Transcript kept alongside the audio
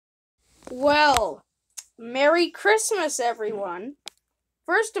Well, Merry Christmas, everyone.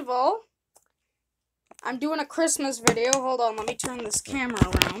 First of all, I'm doing a Christmas video. Hold on, let me turn this camera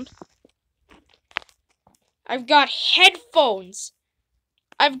around. I've got headphones.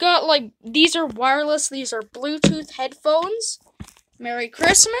 I've got, these are wireless, these are Bluetooth headphones. Merry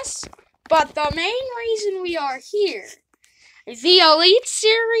Christmas. But the main reason we are here is the Elite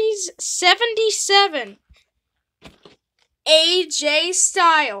Series 77 AJ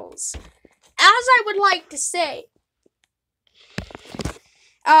Styles. As I would like to say,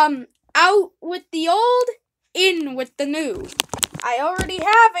 out with the old, in with the new. I already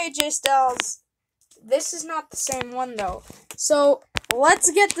have AJ Styles. This is not the same one, though. So, let's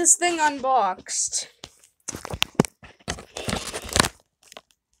get this thing unboxed.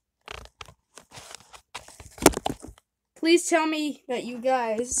 Please tell me that you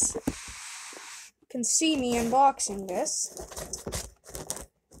guys can see me unboxing this.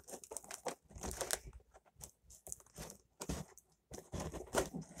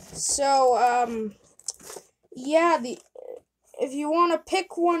 So, yeah, if you want to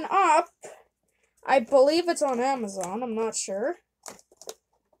pick one up, I believe it's on Amazon, I'm not sure.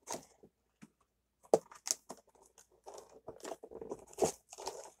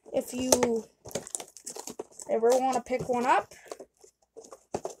 If you ever want to pick one up.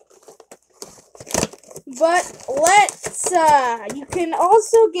 But you can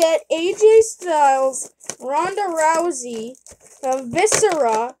also get AJ Styles, Ronda Rousey,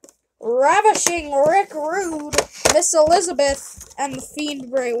 Viscera, Ravishing Rick Rude, Miss Elizabeth, and The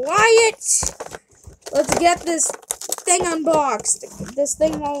Fiend Bray Wyatt. Let's get this thing unboxed. This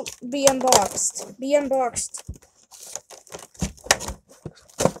thing won't be unboxed. Be unboxed.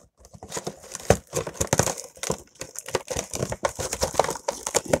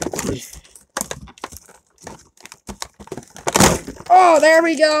 Oh, there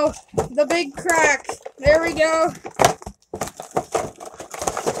we go. The big crack. There we go.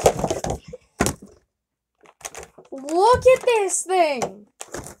 Look at this thing.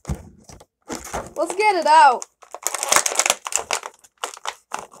 Let's get it out.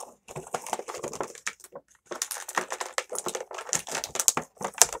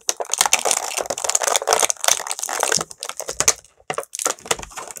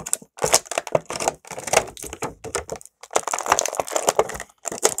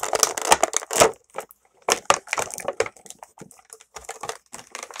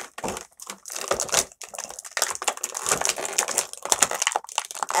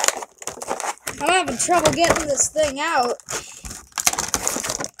 I'm having trouble getting this thing out.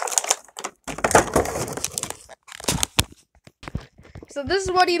 So this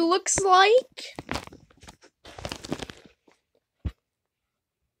is what he looks like.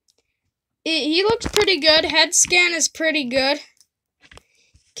 He looks pretty good. Head scan is pretty good.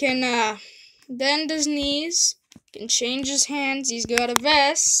 Can bend his knees. Can change his hands. He's got a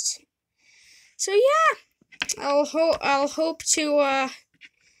vest. So yeah, I'll hope to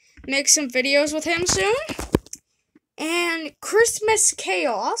make some videos with him soon. And Christmas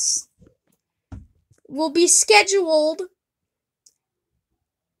Chaos will be scheduled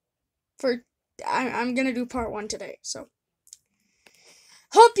for, I'm gonna do part 1 today, so.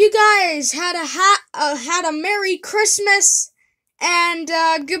 Hope you guys had a Merry Christmas, and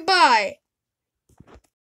goodbye.